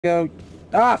go.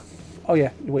 Ah! Oh, yeah.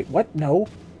 Wait, what? No.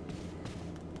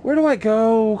 Where do I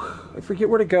go? I forget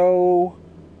where to go.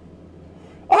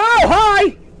 Oh,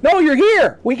 hi! No, you're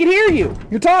here! We can hear you!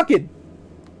 You're talking!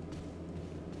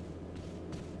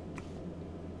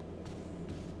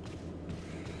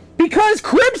 Because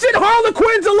Crimson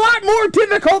Harlequin's a lot more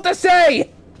difficult to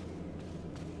say!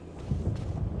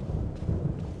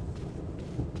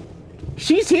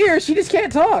 She's here, she just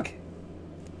can't talk.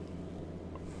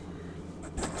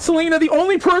 Selena, the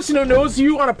only person who knows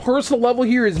you on a personal level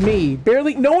here is me.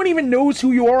 Barely, no one even knows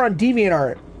who you are on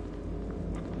DeviantArt.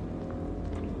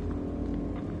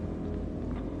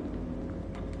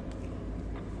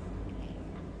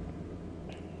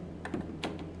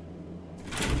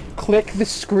 Click the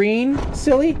screen,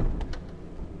 silly.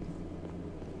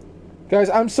 Guys,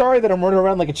 I'm sorry that I'm running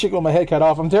around like a chicken with my head cut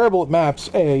off. I'm terrible at maps,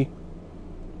 A.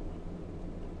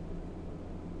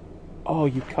 Oh,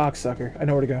 you cocksucker. I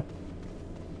know where to go.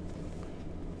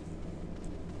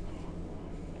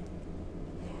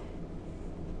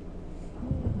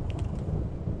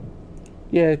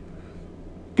 Yeah.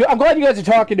 I'm glad you guys are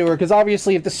talking to her, because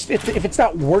obviously if it's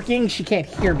not working, she can't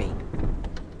hear me.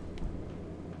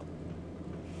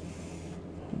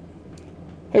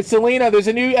 Hey, Selena, there's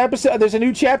a new episode, there's a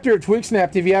new chapter of Twig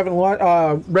Snapped if you haven't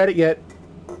read it yet.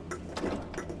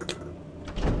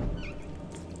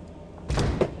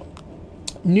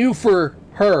 New for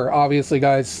her, obviously,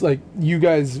 guys. Like, you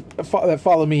guys that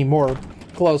follow me more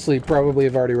closely probably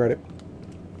have already read it.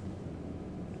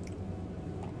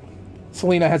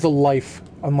 Selena has a life,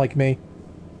 unlike me.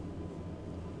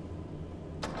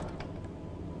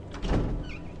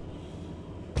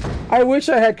 I wish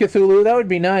I had Cthulhu. That would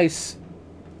be nice.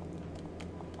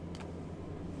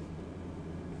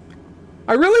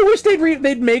 I really wish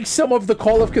they'd make some of the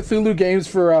Call of Cthulhu games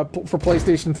for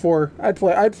PlayStation 4.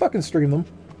 I'd fucking stream them.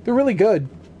 They're really good.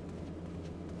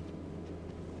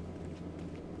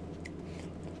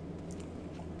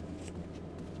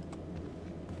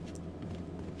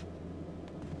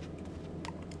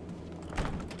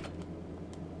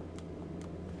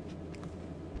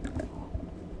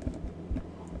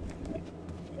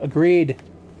 Agreed.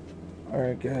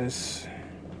 Alright, guys.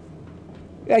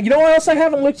 Yeah, you know what else I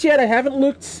haven't looked yet? I haven't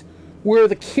looked where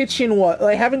the kitchen was.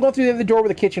 I haven't gone through the other door where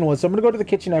the kitchen was, so I'm gonna go to the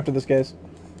kitchen after this, guys.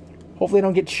 Hopefully I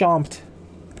don't get chomped.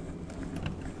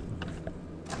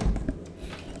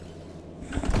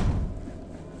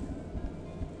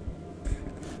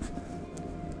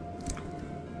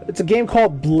 It's a game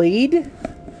called Blade.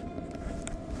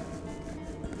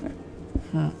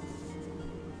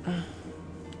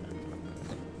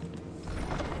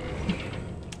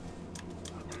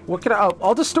 What can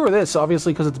I'll just store this,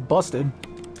 obviously, because it's busted.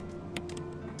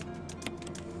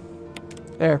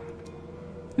 There.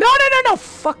 No,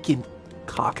 fucking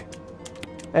cock.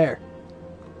 There.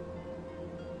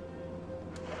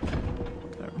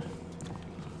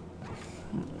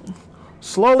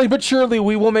 Slowly but surely,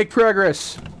 we will make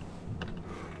progress.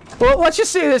 Well, let's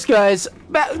just say this, guys.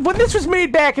 When this was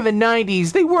made back in the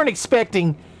 90s, they weren't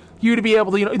expecting you to be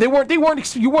able to,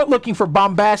 you weren't looking for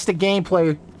bombastic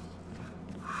gameplay.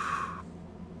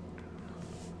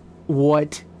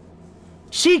 What?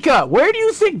 Chica, where do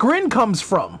you think Grin comes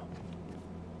from?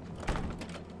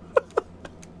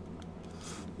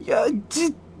 Yeah,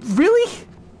 really?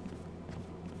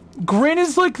 Grin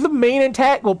is like the main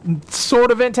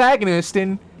sort of antagonist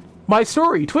in my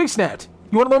story, Twig Snapped.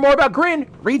 You want to learn more about Grin?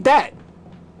 Read that.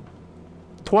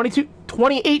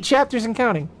 28 chapters and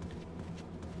counting.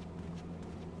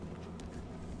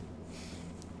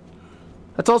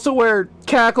 That's also where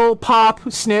Cackle,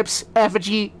 Pop, Snips,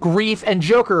 Effigy, Grief, and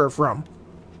Joker are from.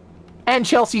 And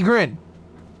Chelsea Grin.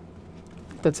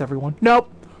 That's everyone.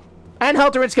 Nope. And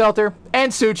Helter and Skelter,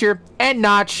 and Suture, and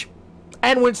Notch,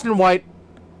 and Winston White.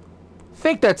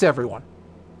 Think that's everyone.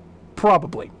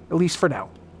 Probably. At least for now.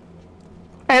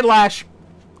 And Lash.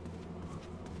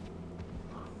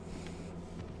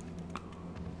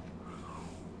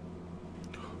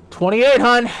 $28,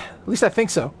 hun. At least I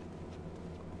think so.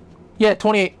 Yeah,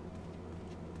 28.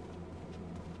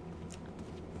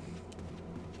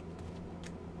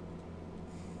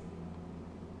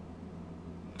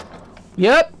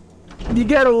 Yep. You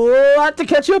got a lot to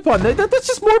catch up on. That's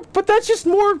just more, but that's just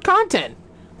more content.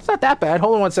 It's not that bad.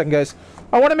 Hold on one second, guys.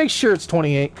 I want to make sure it's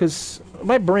 28, because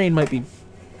my brain might be...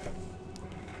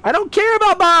 I don't care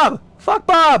about Bob! Fuck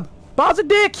Bob! Bob's a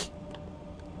dick!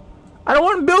 I don't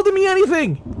want him building me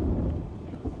anything!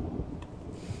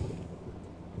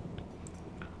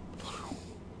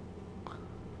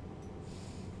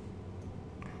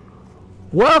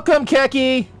 Welcome,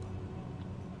 Keki!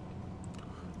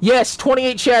 Yes,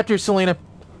 28 chapters, Selena.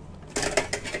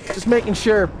 Just making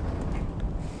sure.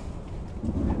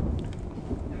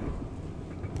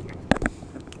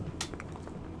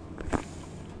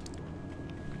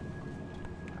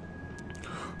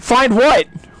 Find what?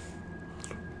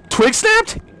 Twig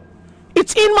snapped?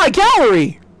 It's in my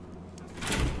gallery!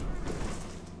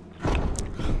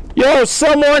 Yo,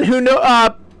 someone who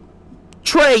know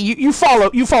Trey, you follow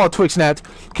Twig snapped.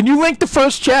 Can you link the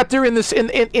first chapter in this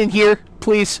in here,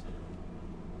 please?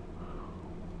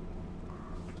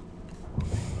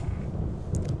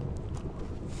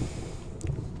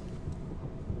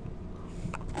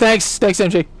 Thanks,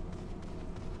 MJ.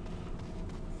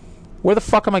 Where the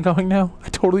fuck am I going now? I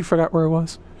totally forgot where I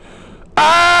was.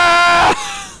 Ah!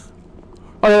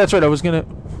 Oh yeah, that's right. I was gonna.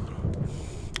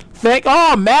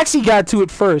 Oh, Maxie got to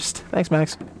it first. Thanks,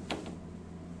 Max.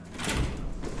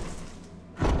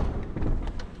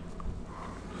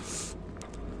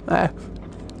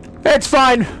 It's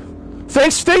fine.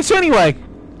 Thanks anyway.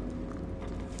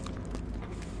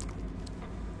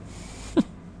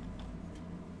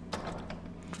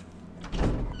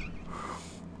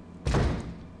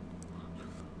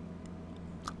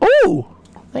 Oh,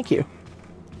 thank you.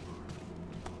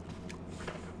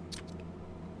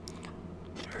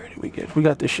 Alright, we good. We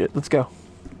got this shit. Let's go.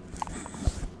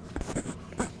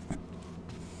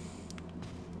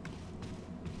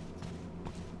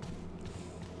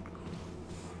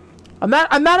 I'm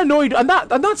not annoyed. I'm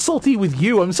not salty with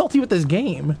you. I'm salty with this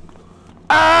game.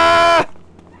 Ah!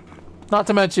 Not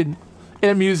to mention, it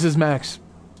amuses Max.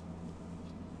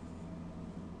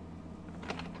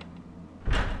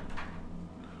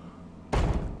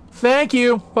 Thank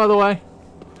you, by the way.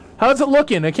 How's it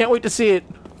looking? I can't wait to see it.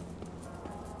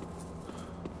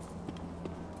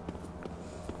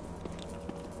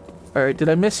 Alright, did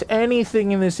I miss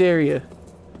anything in this area?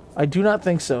 I do not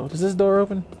think so. Does this door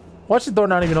open? Watch the door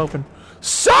not even open.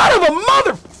 Son of a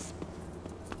mother...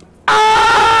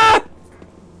 Ah!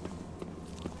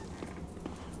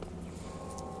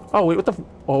 Oh, wait, what the...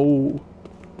 Oh.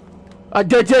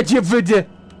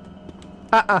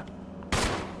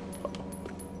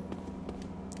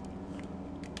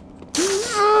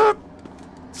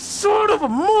 Son of a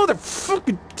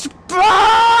motherfucking...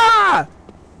 Ah!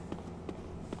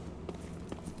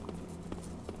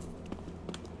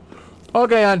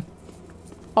 Okay, hon.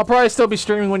 I'll probably still be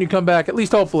streaming when you come back, at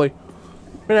least hopefully.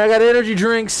 I mean, I got energy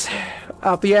drinks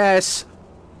out the ass.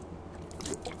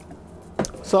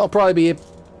 So I'll probably be...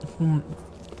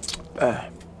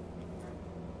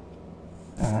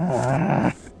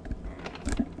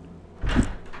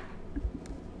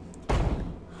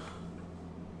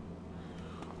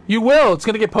 You will! It's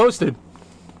gonna get posted.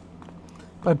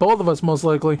 By both of us, most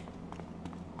likely.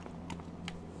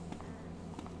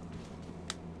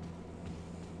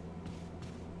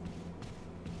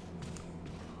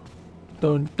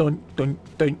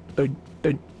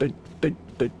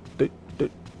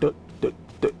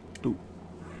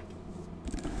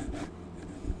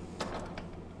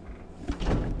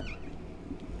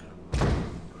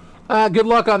 Good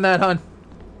luck on that, hon.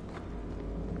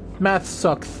 Math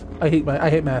sucks. I hate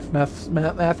math.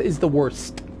 Math is the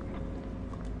worst.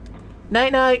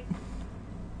 Night night.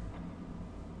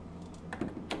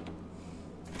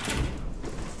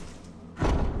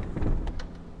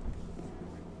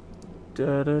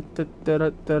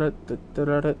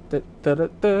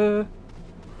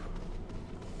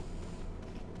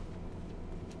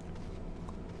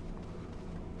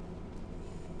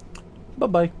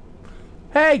 Bye-bye.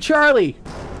 Hey, Charlie!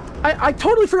 I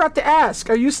totally forgot to ask.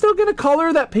 Are you still gonna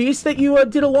color that piece that you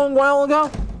did a long while ago?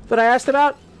 That I asked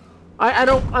about?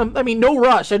 I mean, no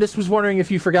rush. I just was wondering if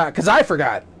you forgot. Because I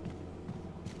forgot.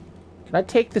 Can I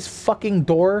take this fucking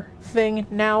door thing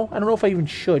now? I don't know if I even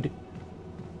should.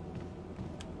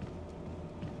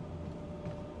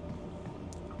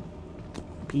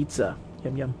 Pizza.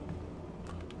 Yum yum.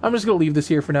 I'm just gonna leave this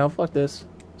here for now. Fuck this.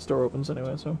 Store opens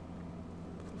anyway, so.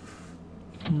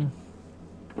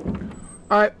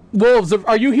 Alright, wolves,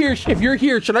 are you here? If you're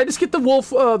here, should I just get the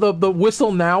wolf, the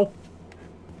whistle now?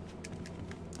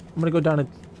 I'm gonna go down and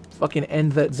fucking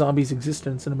end that zombie's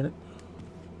existence in a minute.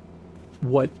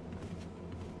 What?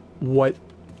 What?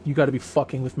 You gotta be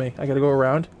fucking with me. I gotta go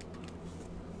around?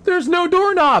 There's no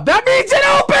doorknob! That means it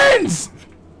opens!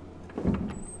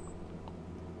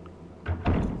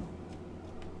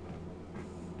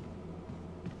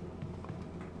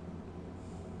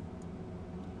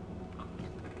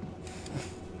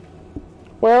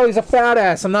 Well, he's a fat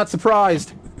ass. I'm not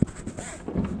surprised.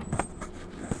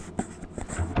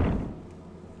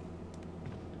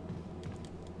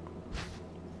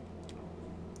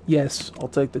 Yes, I'll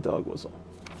take the dog whistle.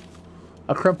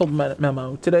 A crumpled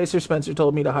memo. Today, Sir Spencer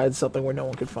told me to hide something where no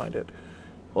one could find it.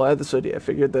 Well, I had this idea. I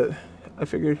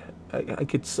figured I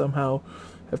could somehow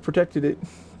have protected it,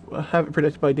 have it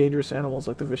protected by dangerous animals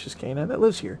like the vicious canine that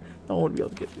lives here. No one would be able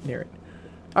to get near it.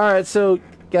 Alright, so,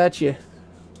 gotcha.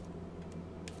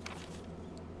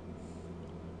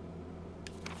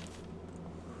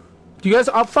 Do you guys...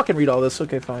 I'll fucking read all this.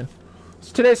 Okay, fine.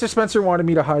 So today, Sir Spencer wanted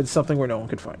me to hide something where no one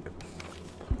could find it.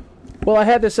 Well, I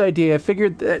had this idea. I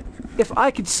figured that if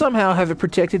I could somehow have it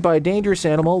protected by a dangerous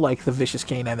animal like the vicious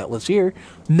canine that lives here,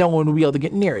 no one would be able to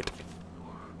get near it.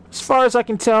 As far as I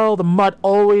can tell, the mutt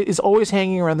is always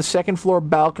hanging around the second floor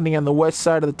balcony on the west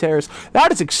side of the terrace.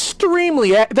 That is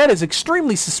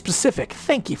extremely specific.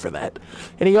 Thank you for that.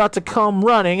 And he ought to come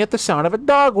running at the sound of a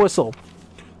dog whistle.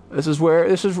 This is where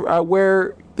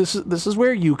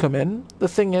you come in. The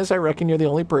thing is, I reckon you're the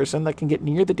only person that can get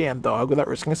near the damn dog without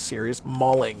risking a serious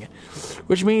mauling,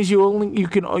 which means only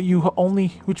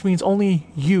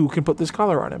you can put this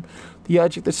collar on him. The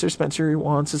object that Sir Spencer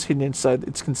wants is hidden inside.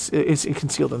 It's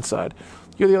concealed inside.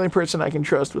 You're the only person I can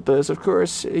trust with this. Of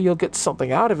course, you'll get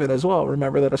something out of it as well.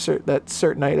 Remember that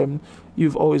certain item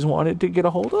you've always wanted to get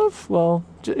a hold of? Well,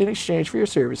 in exchange for your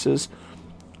services,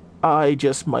 I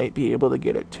just might be able to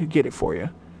get it for you.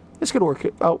 This could work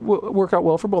out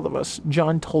well for both of us.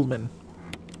 John Tolman.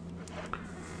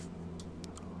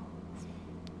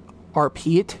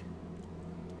 RP it?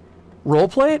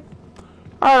 Roleplay it?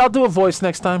 Alright, I'll do a voice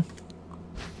next time.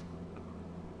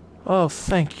 Oh,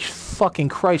 thank fucking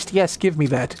Christ. Yes, give me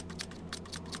that.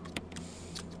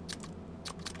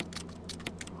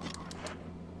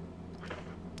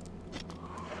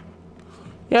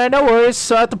 Yeah, no worries.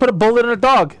 So I have to put a bullet in a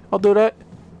dog. I'll do that.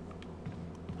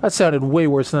 That sounded way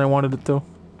worse than I wanted it to.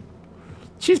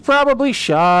 She's probably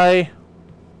shy.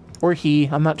 Or he.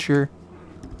 I'm not sure.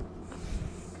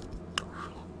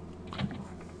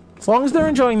 As long as they're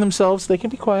enjoying themselves, they can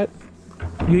be quiet.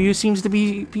 Yu seems to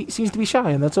be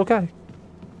shy, and that's okay.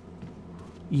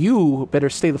 You better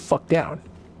stay the fuck down.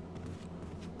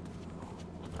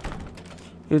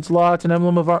 It's locked, an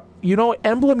emblem of our... You know what?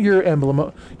 Emblem your emblem.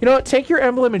 You know what? Take your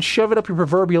emblem and shove it up your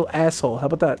proverbial asshole. How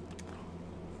about that?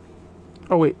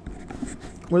 Oh, wait.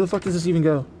 Where the fuck does this even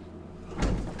go?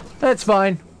 That's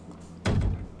fine.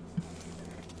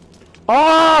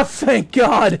 Oh, thank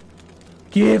God!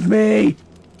 Give me!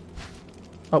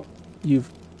 Oh,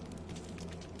 you've...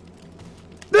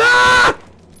 Ah!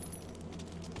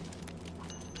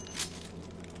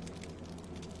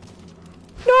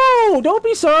 No! Don't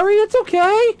be sorry. It's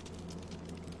okay.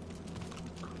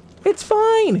 It's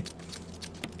fine.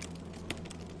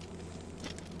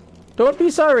 Don't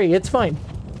be sorry. It's fine.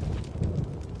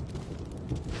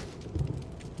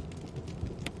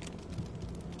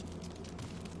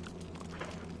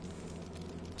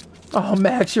 Oh,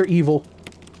 Max, you're evil.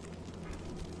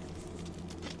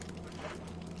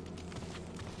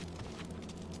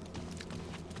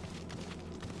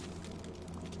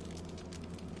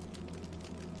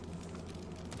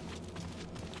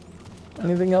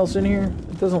 Anything else in here?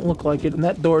 It doesn't look like it, and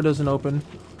that door doesn't open.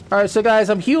 Alright, so guys,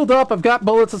 I'm healed up, I've got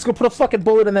bullets, let's go put a fucking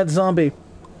bullet in that zombie.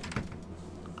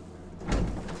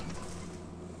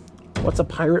 What's a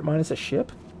pirate minus a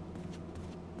ship?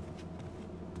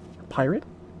 Pirate?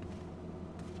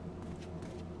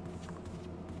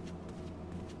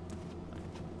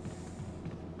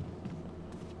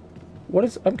 What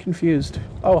is... I'm confused.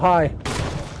 Oh, hi.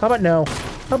 How about no?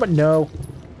 How about no?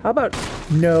 How about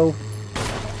no?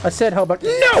 I said how about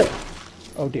no!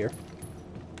 Oh dear.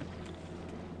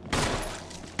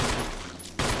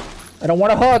 I don't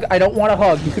want a hug. I don't want a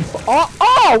hug. You can...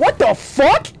 Oh, what the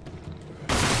fuck?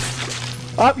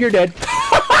 Oh, you're dead.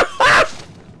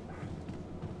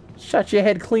 Shut your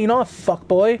head clean off,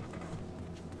 fuckboy.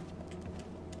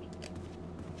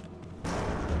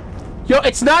 Yo,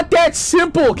 it's not that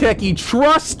simple, Keki.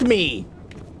 Trust me.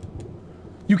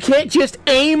 You can't just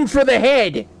aim for the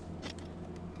head.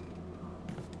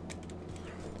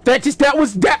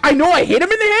 I know I hit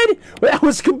him in the head, but that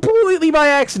was completely by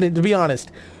accident, to be honest.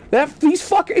 These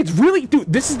fuckers, it's really,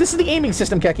 dude, this is the aiming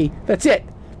system, Keki. That's it.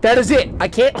 That is it. I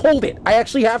can't hold it. I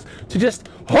actually have to just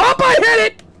hop, I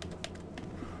hit it!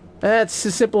 That's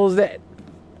as simple as that.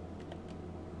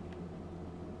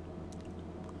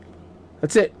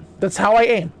 That's it. That's how I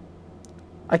aim.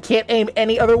 I can't aim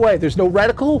any other way. There's no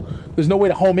reticle. There's no way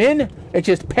to home in. It's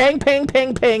just pang, pang,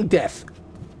 pang, pang, death.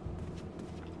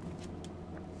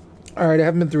 Alright, I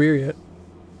haven't been through here yet.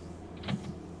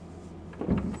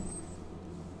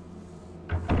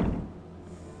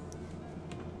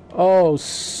 Oh,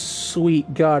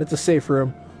 sweet God, it's a safe room.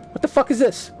 What the fuck is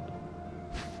this?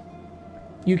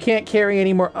 You can't carry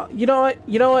any more... you know what?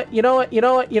 You know what? You know what? You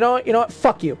know what? You know what? You know what?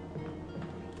 Fuck you.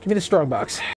 Give me the strong box.